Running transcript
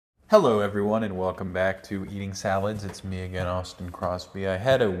Hello, everyone, and welcome back to Eating Salads. It's me again, Austin Crosby. I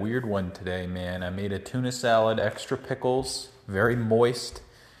had a weird one today, man. I made a tuna salad, extra pickles, very moist,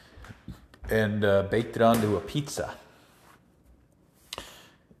 and baked it onto a pizza.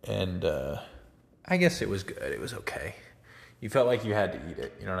 And I guess it was good. It was okay. You felt like you had to eat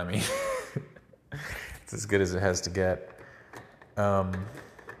it. You know what I mean? It's as good as it has to get. I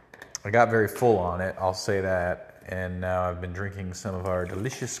got very full on it, I'll say that. And now I've been drinking some of our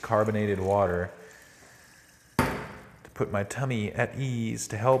delicious carbonated water to put my tummy at ease,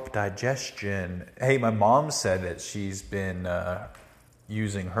 to help digestion. Hey, my mom said that she's been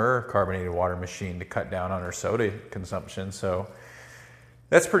using her carbonated water machine to cut down on her soda consumption. So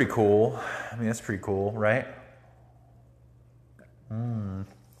that's pretty cool. I mean, that's pretty cool, right?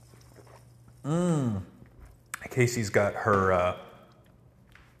 Casey's got her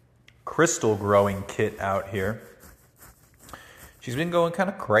crystal growing kit out here. She's been going kind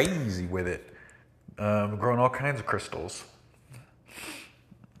of crazy with it, growing all kinds of crystals.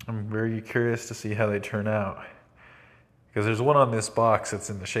 I'm very curious to see how they turn out, because there's one on this box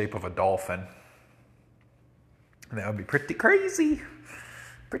that's in the shape of a dolphin, and that would be pretty crazy.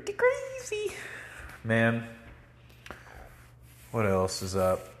 Pretty crazy. Man, what else is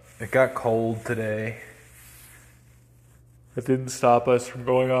up? It got cold today. It didn't stop us from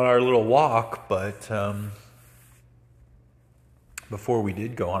going on our little walk, but before we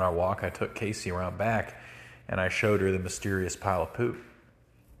did go on our walk, I took Casey around back and I showed her the mysterious pile of poop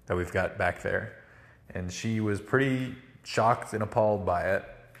that we've got back there. And she was pretty shocked and appalled by it,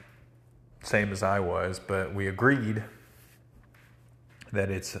 same as I was, but we agreed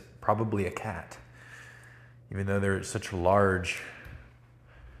that it's probably a cat, even though they're such large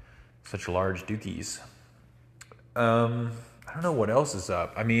dookies. I don't know what else is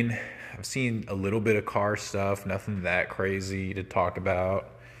up. I mean, I've seen a little bit of car stuff, nothing that crazy to talk about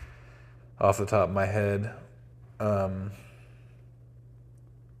off the top of my head. I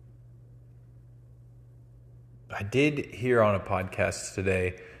did hear on a podcast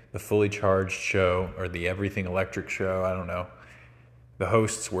today, the Fully Charged show, or the Everything Electric show, I don't know. The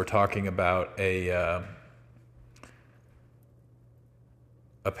hosts were talking about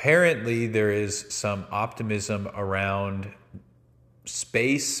apparently there is some optimism around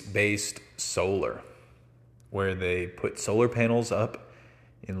space-based solar, where they put solar panels up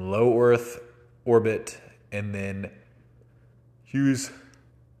in low Earth orbit and then use,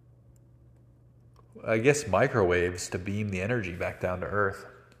 I guess, microwaves to beam the energy back down to Earth.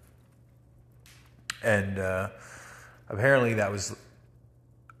 And apparently that was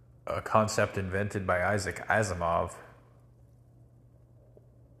a concept invented by Isaac Asimov,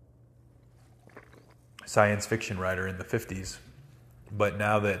 science fiction writer in the 50s. But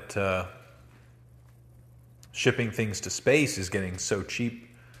now that shipping things to space is getting so cheap,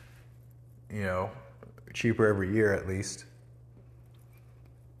 cheaper every year at least,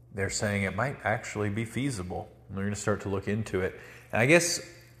 they're saying it might actually be feasible. They're going to start to look into it. And I guess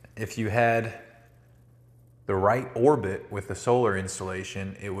if you had the right orbit with the solar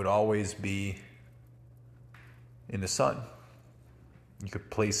installation, it would always be in the sun. You could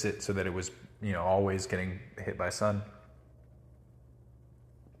place it so that it was, always getting hit by sun,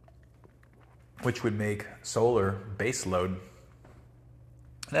 which would make solar base load.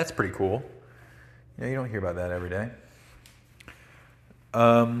 That's pretty cool. You don't hear about that every day.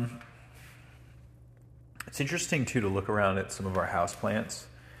 It's interesting, too, to look around at some of our houseplants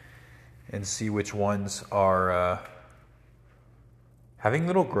and see which ones are having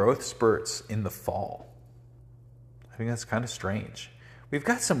little growth spurts in the fall. I think that's kind of strange. We've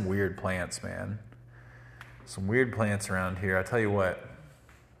got some weird plants, man. Some weird plants around here. I tell you what,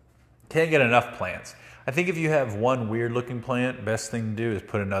 can't get enough plants. I think if you have one weird-looking plant, best thing to do is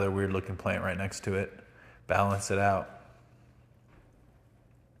put another weird-looking plant right next to it. Balance it out.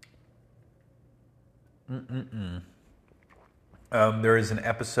 There is an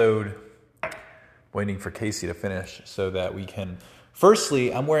episode waiting for Casey to finish so that we can...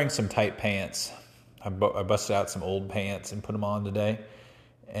 Firstly, I'm wearing some tight pants. I busted out some old pants and put them on today.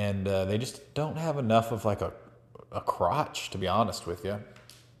 And they just don't have enough of like a crotch, to be honest with you.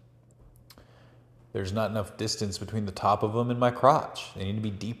 There's not enough distance between the top of them and my crotch. They need to be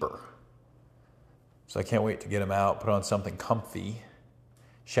deeper. So I can't wait to get them out, put on something comfy,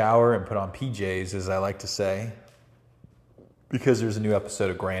 shower, and put on PJs, as I like to say, because there's a new episode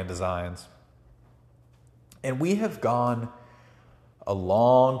of Grand Designs. And we have gone a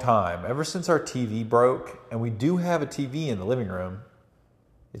long time, ever since our TV broke, and we do have a TV in the living room.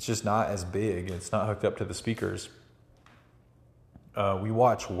 It's just not as big. It's not hooked up to the speakers. We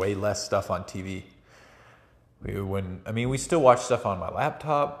watch way less stuff on TV. We still watch stuff on my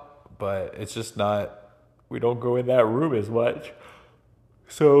laptop but it's just not, we don't go in that room as much.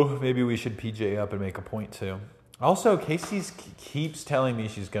 So maybe we should PJ up and make a point to. Also, Casey keeps telling me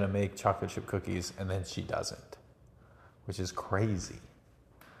she's going to make chocolate chip cookies, and then she doesn't, which is crazy.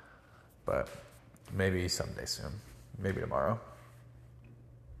 But maybe someday soon. Maybe tomorrow.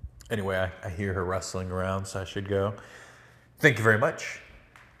 Anyway, I hear her rustling around, so I should go. Thank you very much.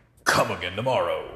 Come again tomorrow.